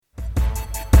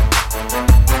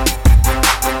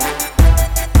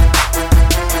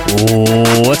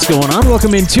What's going on?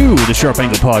 Welcome into the Sharp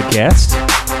Angle Podcast.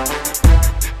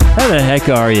 How the heck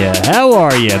are you? How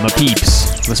are you, my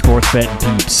peeps? My sports betting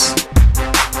peeps.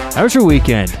 How was your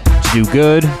weekend? Did you do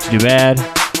good? Did you do bad?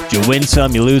 Did you win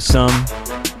some? You lose some?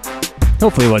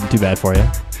 Hopefully it wasn't too bad for you.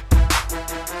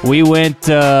 We went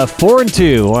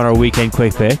 4-2 on our weekend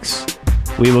quick picks.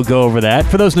 We will go over that.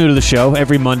 For those new to the show,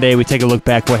 every Monday we take a look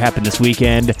back what happened this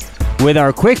weekend with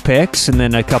our quick picks and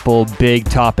then a couple big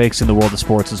topics in the world of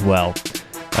sports as well.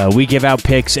 We give out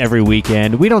picks every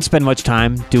weekend. We don't spend much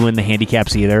time doing the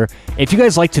handicaps either. If you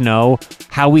guys like to know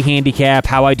how we handicap,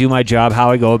 how I do my job, how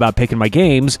I go about picking my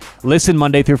games, listen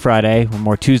Monday through Friday, or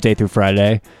more Tuesday through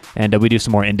Friday, and we do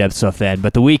some more in-depth stuff then.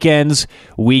 But the weekends,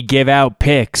 we give out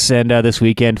picks, and this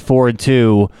weekend,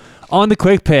 4-2 on the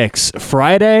quick picks.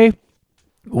 Friday,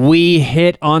 we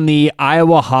hit on the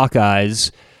Iowa Hawkeyes,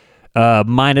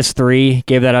 -3.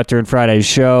 Gave that out during Friday's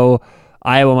show.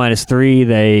 Iowa -3.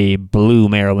 They blew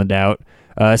Maryland out.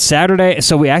 Saturday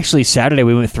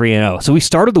we went 3-0. So we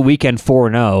started the weekend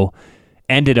 4-0,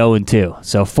 ended 0-2.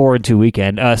 So 4-2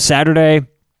 weekend. Saturday,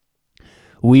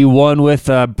 we won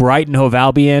with Brighton Hove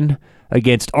Albion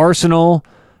against Arsenal.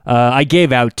 I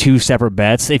gave out two separate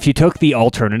bets. If you took the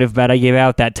alternative bet I gave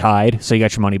out, that tied, so you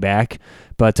got your money back.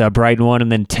 But Brighton won,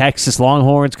 and then Texas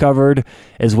Longhorns covered,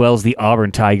 as well as the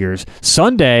Auburn Tigers.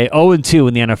 Sunday, 0-2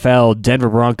 in the NFL, Denver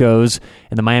Broncos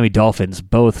and the Miami Dolphins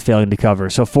both failing to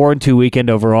cover. So 4-2 weekend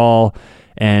overall.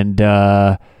 And,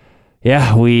 I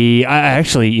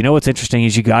actually, you know what's interesting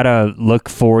is you got to look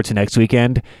forward to next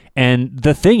weekend. And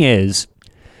the thing is,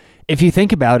 if you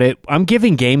think about it, I'm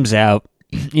giving games out,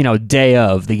 day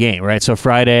of the game, right? So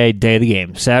Friday, day of the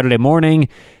game. Saturday morning,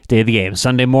 day of the game.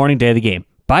 Sunday morning, day of the game.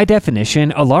 By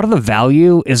definition, a lot of the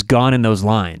value is gone in those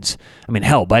lines. I mean,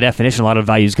 hell, by definition, a lot of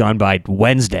value is gone by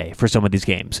Wednesday for some of these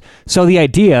games. So the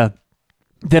idea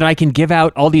that I can give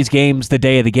out all these games the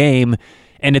day of the game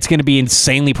and it's going to be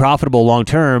insanely profitable long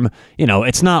term,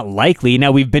 it's not likely.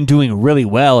 Now, we've been doing really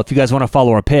well. If you guys want to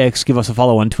follow our picks, give us a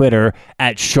follow on Twitter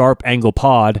at Sharp Angle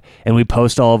Pod, and we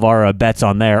post all of our bets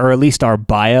on there, or at least our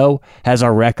bio has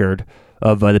our record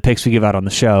of the picks we give out on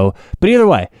the show. But either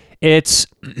way, it's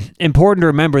important to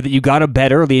remember that you got to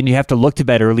bet early, and you have to look to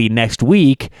bet early next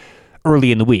week,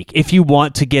 early in the week, if you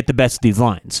want to get the best of these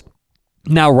lines.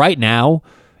 Now, right now,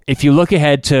 if you look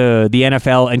ahead to the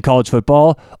NFL and college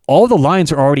football, all the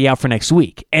lines are already out for next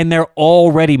week, and they're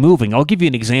already moving. I'll give you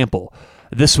an example.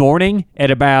 This morning at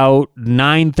about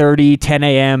 9:30, 10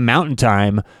 a.m. Mountain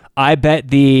Time, I bet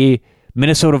the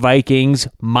Minnesota Vikings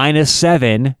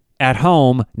 -7 at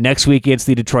home next week against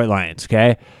the Detroit Lions,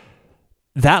 okay?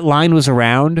 That line was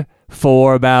around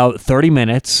for about 30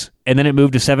 minutes, and then it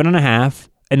moved to 7.5,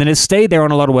 and then it stayed there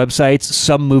on a lot of websites.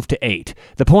 Some moved to 8.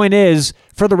 The point is,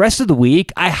 for the rest of the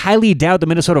week, I highly doubt the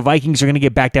Minnesota Vikings are going to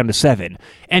get back down to 7.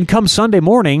 And come Sunday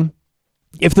morning,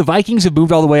 if the Vikings have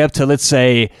moved all the way up to, let's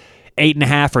say,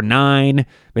 8.5 or 9,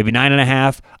 maybe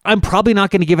 9.5, I'm probably not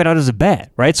going to give it out as a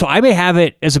bet, right? So I may have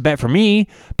it as a bet for me,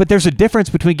 but there's a difference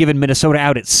between giving Minnesota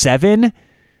out at 7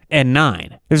 and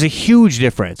 9. There's a huge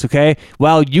difference, okay?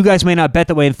 While you guys may not bet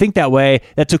that way and think that way,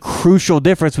 that's a crucial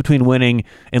difference between winning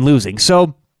and losing.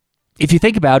 So if you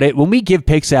think about it, when we give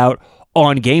picks out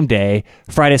on game day,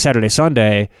 Friday, Saturday,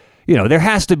 Sunday, there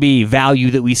has to be value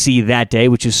that we see that day,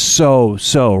 which is so,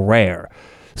 so rare.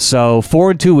 So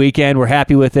 4-2 weekend, we're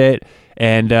happy with it,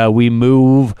 and we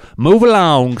move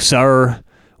along, sir.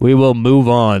 We will move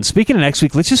on. Speaking of next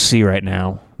week, let's just see right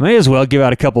now. May as well give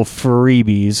out a couple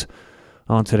freebies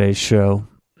on today's show.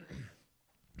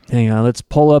 Hang on, let's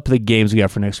pull up the games we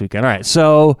got for next weekend. All right,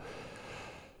 so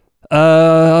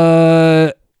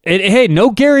hey,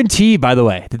 no guarantee, by the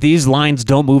way, that these lines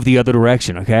don't move the other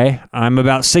direction, okay? I'm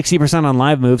about 60% on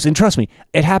live moves, and trust me,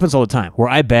 it happens all the time, where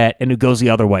I bet and it goes the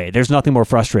other way. There's nothing more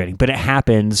frustrating, but it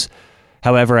happens.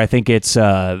 However, I think it's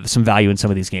some value in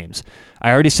some of these games.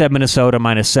 I already said Minnesota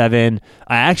 -7.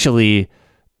 I actually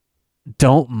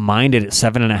don't mind it at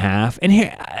 7.5. And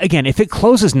here, again, if it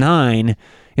closes 9,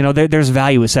 there's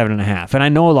value at 7.5. And I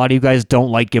know a lot of you guys don't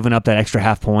like giving up that extra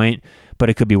half point, but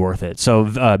it could be worth it.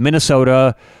 So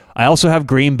Minnesota, I also have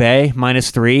Green Bay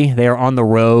 -3. They are on the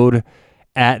road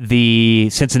at the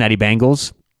Cincinnati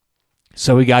Bengals.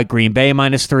 So we got Green Bay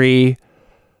 -3.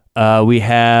 We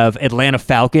have Atlanta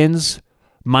Falcons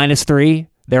 -3.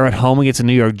 They're at home against the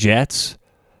New York Jets.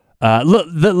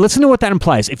 Listen to what that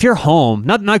implies. If you're home,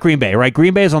 not Green Bay, right?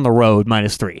 Green Bay is on the road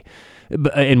 -3,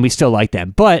 and we still like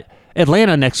them. But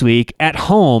Atlanta next week at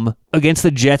home against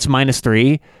the Jets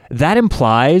 -3, that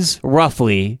implies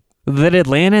roughly that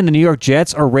Atlanta and the New York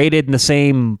Jets are rated in the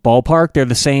same ballpark. They're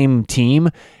the same team,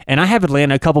 and I have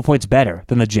Atlanta a couple points better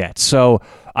than the Jets. So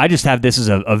I just have this as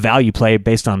a value play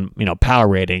based on power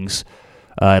ratings.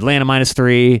 Atlanta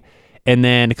 -3, and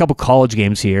then a couple college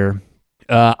games here.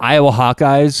 Iowa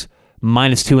Hawkeyes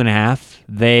 -2.5.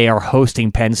 They are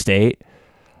hosting Penn State.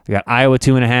 I got Iowa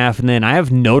 2.5, and then I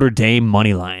have Notre Dame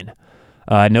money line.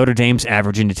 Notre Dame's at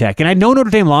Virginia Tech. And I know Notre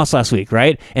Dame lost last week,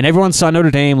 right? And everyone saw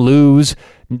Notre Dame lose.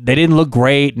 They didn't look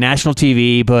great, national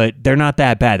TV, but they're not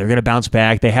that bad. They're going to bounce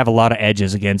back. They have a lot of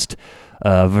edges against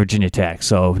Virginia Tech.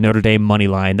 So Notre Dame money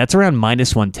line. That's around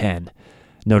 -110.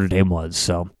 Notre Dame was.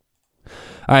 So,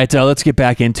 all right, let's get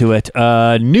back into it.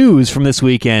 News from this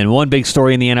weekend. One big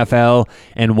story in the NFL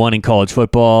and one in college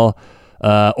football.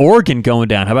 Oregon going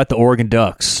down. How about the Oregon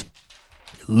Ducks?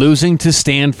 Losing to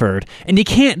Stanford. And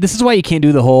this is why you can't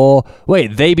do the whole,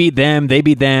 wait, they beat them.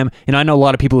 I know a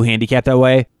lot of people who handicap that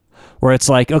way, where it's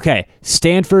like, okay,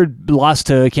 Stanford lost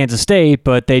to Kansas State,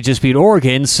 but they just beat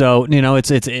Oregon, so,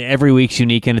 it's every week's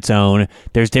unique in its own.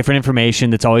 There's different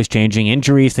information that's always changing,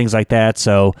 injuries, things like that,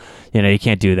 so, you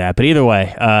can't do that. But either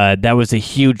way, that was a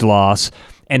huge loss.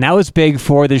 And that was big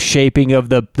for the shaping of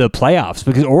the playoffs,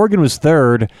 because Oregon was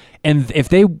third, and if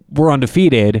they were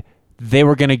undefeated, they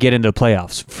were going to get into the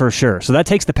playoffs for sure. So that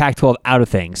takes the Pac-12 out of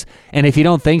things. And if you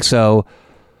don't think so,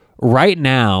 right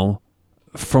now,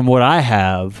 from what I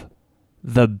have,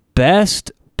 the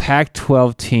best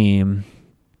Pac-12 team...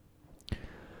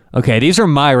 Okay, these are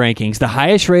my rankings. The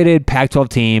highest rated Pac-12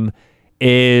 team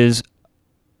is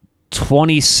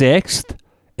 26th,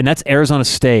 and that's Arizona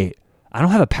State. I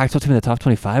don't have a Pac-12 team in the top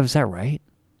 25. Is that right?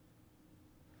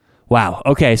 Wow.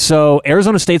 Okay, so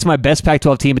Arizona State's my best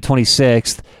Pac-12 team at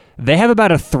 26th. They have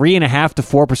about a 3.5 to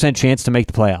 4% chance to make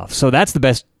the playoffs. So that's the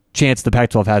best chance the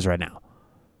Pac-12 has right now.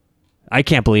 I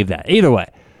can't believe that. Either way,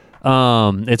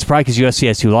 it's probably because USC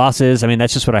has 2 losses. I mean,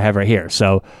 that's just what I have right here.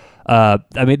 So,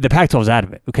 the Pac-12 is out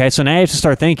of it. Okay, so now you have to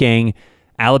start thinking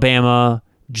Alabama,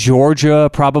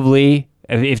 Georgia, probably.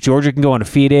 If Georgia can go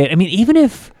undefeated. I mean, even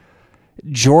if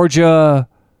Georgia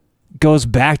goes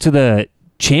back to the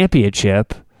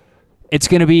championship, it's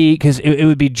going to be, because it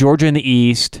would be Georgia in the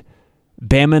East,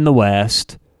 Bama in the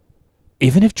West.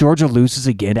 Even if Georgia loses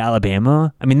again to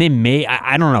Alabama, I mean, they may,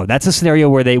 I don't know. That's a scenario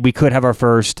where we could have our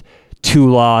first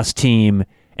 2-loss team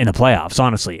in the playoffs,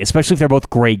 honestly, especially if they're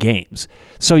both great games.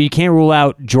 So you can't rule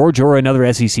out Georgia or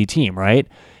another SEC team, right?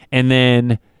 And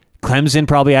then Clemson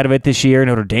probably out of it this year.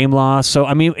 Notre Dame lost. So,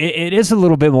 I mean, it is a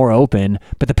little bit more open,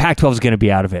 but the Pac-12 is going to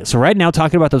be out of it. So right now,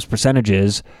 talking about those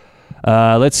percentages,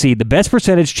 let's see. The best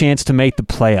percentage chance to make the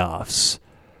playoffs.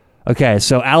 Okay,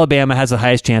 so Alabama has the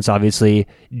highest chance, obviously.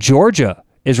 Georgia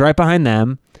is right behind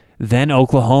them. Then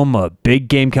Oklahoma. Big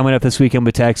game coming up this weekend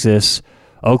with Texas.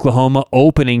 Oklahoma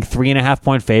opening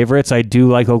 3.5-point favorites. I do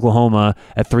like Oklahoma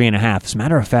at 3.5. As a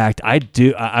matter of fact, I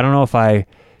don't know if I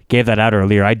gave that out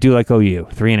earlier. I do like OU,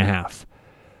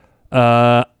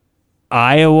 3.5.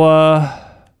 Iowa,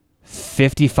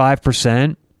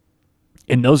 55%.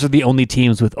 And those are the only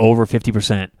teams with over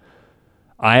 50%.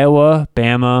 Iowa,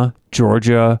 Bama,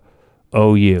 Georgia,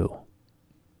 OU.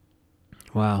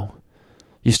 Wow.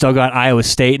 You still got Iowa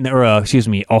State,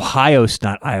 Ohio,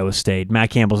 not Iowa State.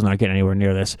 Matt Campbell's not getting anywhere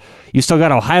near this. You still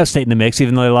got Ohio State in the mix,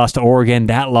 even though they lost to Oregon.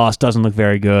 That loss doesn't look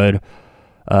very good.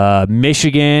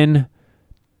 Michigan,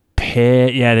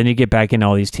 Pitt. Yeah, then you get back into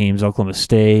all these teams. Oklahoma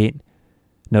State,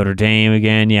 Notre Dame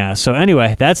again. Yeah, so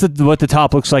anyway, that's what the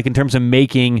top looks like in terms of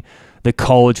making the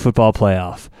college football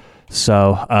playoff.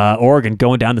 So Oregon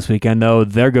going down this weekend, though.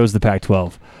 There goes the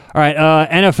Pac-12. All right,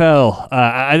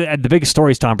 NFL. The biggest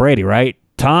story is Tom Brady, right?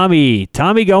 Tommy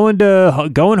going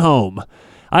home.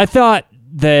 I thought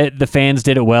that the fans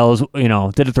did it well,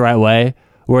 did it the right way,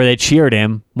 where they cheered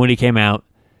him when he came out,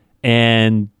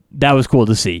 and that was cool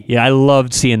to see. Yeah, I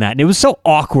loved seeing that, and it was so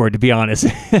awkward, to be honest,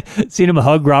 seeing him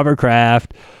hug Robert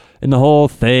Kraft and the whole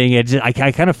thing. I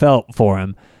kind of felt for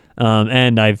him,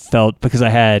 and I felt because I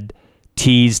had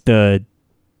teased the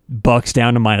Bucks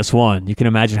down to -1. You can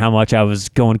imagine how much I was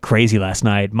going crazy last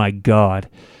night. My God.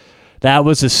 That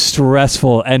was a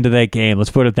stressful end of that game.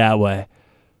 Let's put it that way.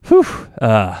 Whew.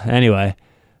 Anyway,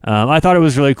 I thought it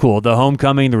was really cool. The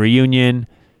homecoming, the reunion,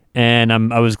 and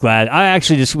I was glad. I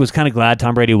actually just was kind of glad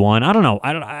Tom Brady won. I don't know.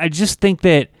 I just think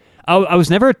that I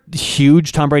was never a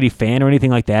huge Tom Brady fan or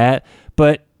anything like that,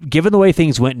 but given the way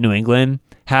things went in New England,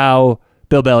 how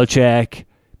Bill Belichick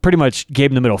pretty much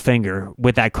gave him the middle finger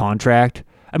with that contract.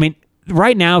 I mean,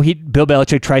 right now, Bill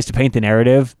Belichick tries to paint the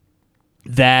narrative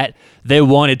that they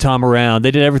wanted Tom around. They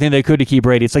did everything they could to keep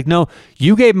Brady. It's like, no,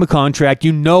 you gave him a contract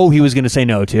you know he was going to say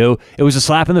no to. It was a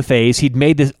slap in the face. He'd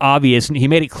made this obvious, and he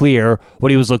made it clear what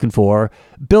he was looking for.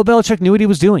 Bill Belichick knew what he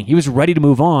was doing. He was ready to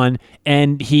move on,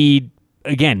 and he,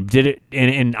 again, did it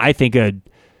in I think, kind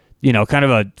of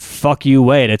a fuck you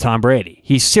way to Tom Brady.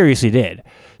 He seriously did.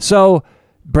 So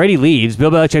Brady leaves.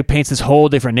 Bill Belichick paints this whole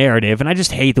different narrative, and I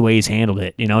just hate the way he's handled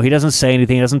it. He doesn't say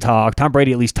anything. He doesn't talk. Tom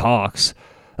Brady at least talks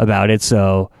about it.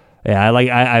 So yeah,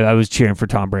 I was cheering for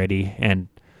Tom Brady, and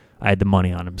I had the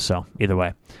money on him. So either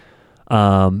way,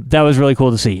 that was really cool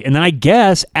to see. And then I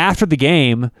guess after the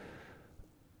game,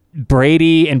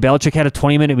 Brady and Belichick had a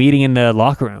 20-minute meeting in the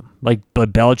locker room.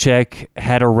 But Belichick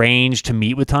had arranged to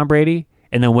meet with Tom Brady,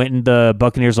 and then went in the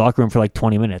Buccaneers locker room for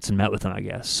 20 minutes and met with him, I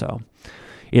guess. So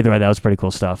either way, that was pretty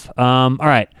cool stuff. All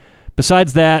right.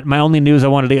 Besides that, my only news the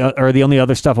only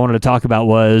other stuff I wanted to talk about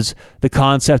was the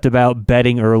concept about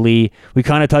betting early. We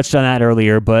kind of touched on that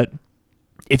earlier, but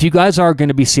if you guys are going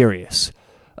to be serious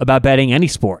about betting any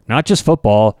sport, not just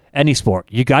football, any sport,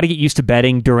 you got to get used to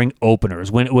betting during openers,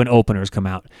 when openers come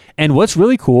out. And what's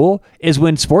really cool is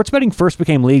when sports betting first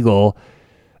became legal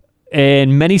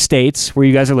in many states where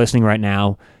you guys are listening right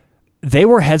now, they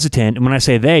were hesitant, and when I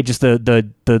say they, just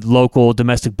the local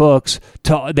domestic books,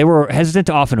 they were hesitant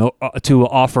to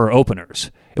offer openers.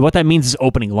 And what that means is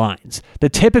opening lines. The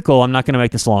typical, I'm not going to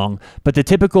make this long, but the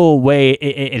typical way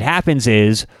it happens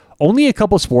is only a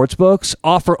couple sports books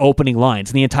offer opening lines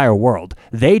in the entire world.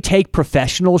 They take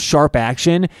professional, sharp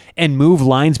action and move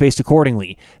lines based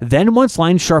accordingly. Then once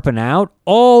lines sharpen out,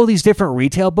 all these different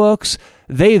retail books,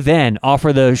 they then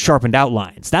offer the sharpened out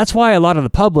lines. That's why a lot of the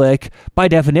public, by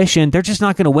definition, they're just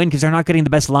not going to win because they're not getting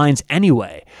the best lines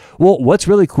anyway. Well, what's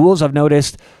really cool is I've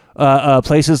noticed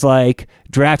places like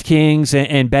DraftKings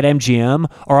and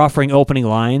BetMGM are offering opening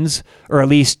lines, or at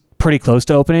least pretty close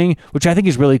to opening, which I think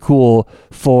is really cool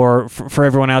for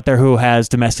everyone out there who has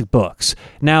domestic books.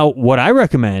 Now, what I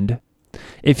recommend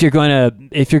if you're going to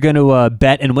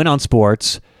bet and win on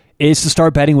sports is to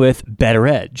start betting with Better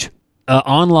Edge.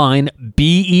 Online,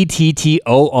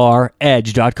 BETTOR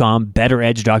edge.com,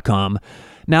 betteredge.com.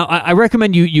 Now, I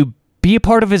recommend you be a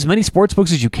part of as many sports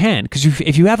books as you can, because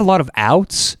if you have a lot of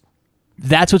outs,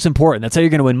 that's what's important. That's how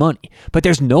you're going to win money. But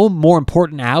there's no more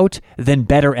important out than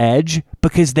Better Edge,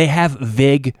 because they have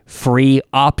VIG free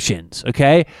options,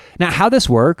 okay? Now, how this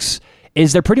works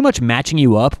is they're pretty much matching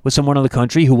you up with someone in the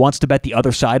country who wants to bet the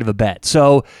other side of a bet.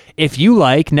 So if you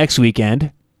like next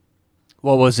weekend,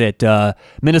 what was it?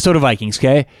 Minnesota Vikings,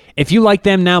 okay? If you like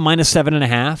them now minus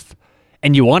 7.5,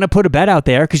 and you want to put a bet out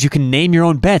there, because you can name your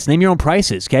own bets, name your own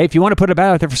prices, okay? If you want to put a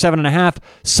bet out there for 7.5,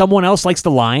 someone else likes the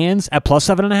Lions at plus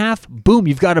 7.5, boom,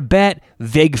 you've got a bet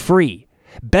VIG free.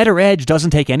 Better Edge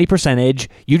doesn't take any percentage.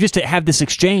 You just have this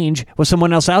exchange with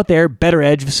someone else out there, Better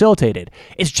Edge facilitated.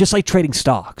 It's just like trading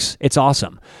stocks. It's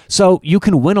awesome. So you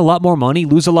can win a lot more money,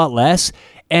 lose a lot less.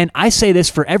 And I say this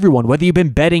for everyone, whether you've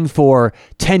been betting for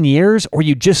 10 years or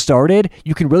you just started,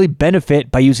 you can really benefit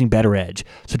by using Better Edge.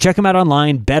 So check them out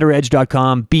online,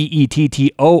 betteredge.com,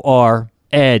 BETTOR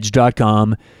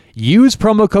edge.com. Use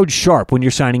promo code SHARP when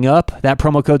you're signing up. That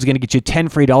promo code is going to get you $10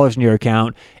 free in your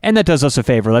account, and that does us a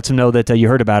favor. Lets them know that you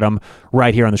heard about them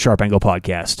right here on the Sharp Angle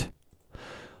podcast.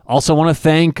 Also want to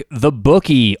thank The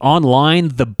Bookie online,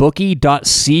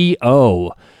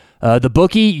 thebookie.co. The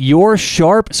Bookie, your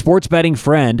sharp sports betting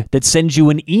friend that sends you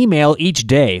an email each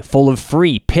day full of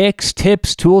free picks,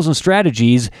 tips, tools, and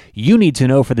strategies you need to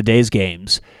know for the day's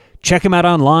games. Check them out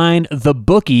online,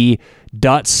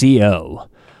 thebookie.co.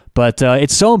 But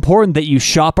it's so important that you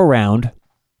shop around,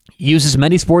 use as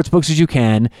many sports books as you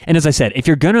can, and as I said, if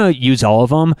you're going to use all of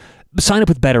them, sign up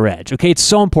with Better Edge, okay? It's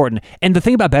so important. And the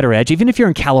thing about Better Edge, even if you're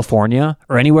in California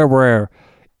or anywhere where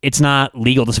it's not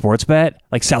legal to sports bet,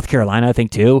 like South Carolina, I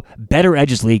think too, Better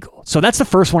Edge is legal. So that's the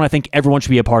first one I think everyone should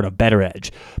be a part of, Better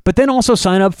Edge. But then also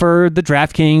sign up for the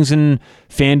DraftKings and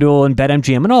FanDuel and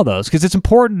BetMGM and all those, because it's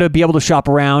important to be able to shop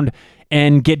around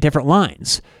and get different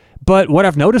lines. But what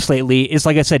I've noticed lately is,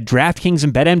 like I said, DraftKings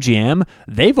and BetMGM,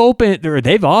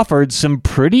 they've offered some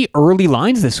pretty early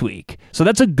lines this week. So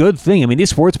that's a good thing. I mean, these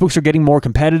sports books are getting more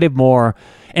competitive,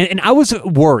 and I was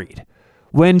worried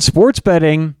when sports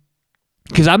betting,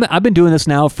 because I've been doing this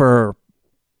now for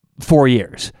 4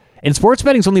 years, and sports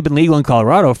betting's only been legal in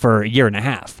Colorado for a year and a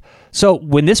half. So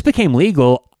when this became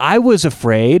legal, I was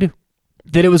afraid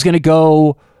that it was going to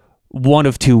go one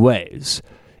of two ways.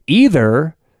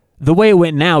 Either the way it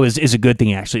went now is a good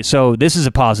thing, actually. So this is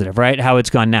a positive, right? How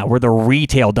it's gone now, where the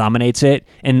retail dominates it,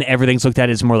 and everything's looked at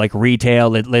as more like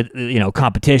retail,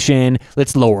 competition.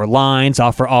 Let's lower lines,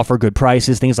 offer good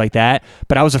prices, things like that.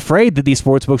 But I was afraid that these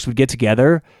sports books would get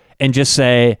together and just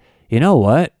say, you know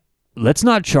what? Let's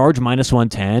not charge minus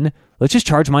 110. Let's just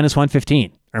charge minus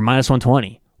 115 or minus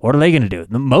 120. What are they going to do?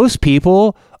 Most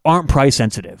people aren't price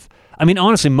sensitive. I mean,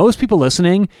 honestly, most people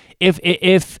listening, if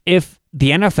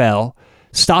the NFL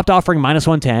stopped offering minus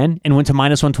 110 and went to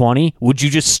minus 120, would you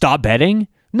just stop betting?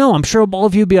 No, I'm sure all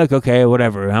of you would be like, okay,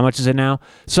 whatever. How much is it now?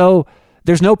 So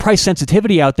there's no price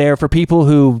sensitivity out there for people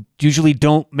who usually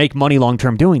don't make money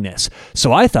long-term doing this.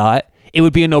 So I thought it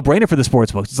would be a no-brainer for the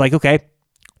sportsbooks. It's like, okay,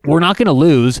 we're not going to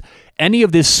lose any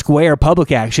of this Square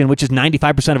public action, which is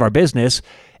 95% of our business,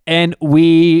 and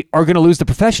we are going to lose the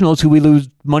professionals who we lose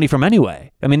money from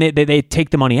anyway. I mean, they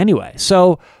take the money anyway.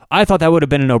 So I thought that would have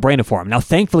been a no-brainer for them. Now,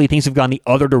 thankfully, things have gone the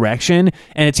other direction,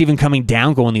 and it's even coming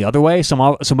down, going the other way. Some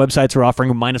websites are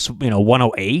offering minus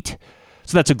 108.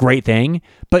 So that's a great thing.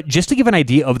 But just to give an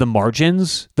idea of the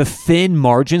margins, the thin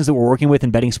margins that we're working with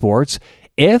in betting sports,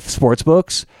 if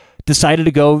sportsbooks decided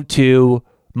to go to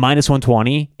minus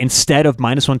 120 instead of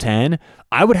minus 110,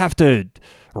 I would have to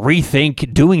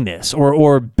rethink doing this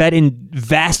or bet in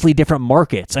vastly different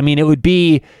markets. I mean, it would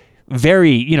be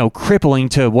very, crippling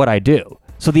to what I do.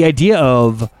 So the idea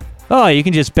of, you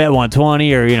can just bet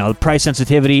 120 or, price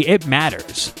sensitivity, it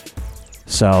matters.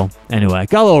 So anyway,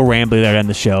 got a little rambly there to end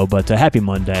the show, but happy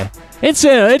Monday. It's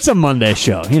a Monday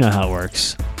show. You know how it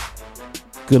works.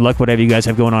 Good luck, whatever you guys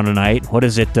have going on tonight. What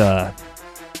is it?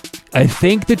 I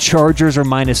think the Chargers are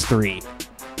 -3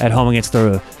 at home against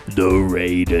the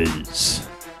Raiders.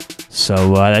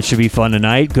 So that should be fun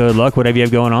tonight. Good luck, whatever you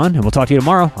have going on, and we'll talk to you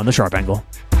tomorrow on The Sharp Angle.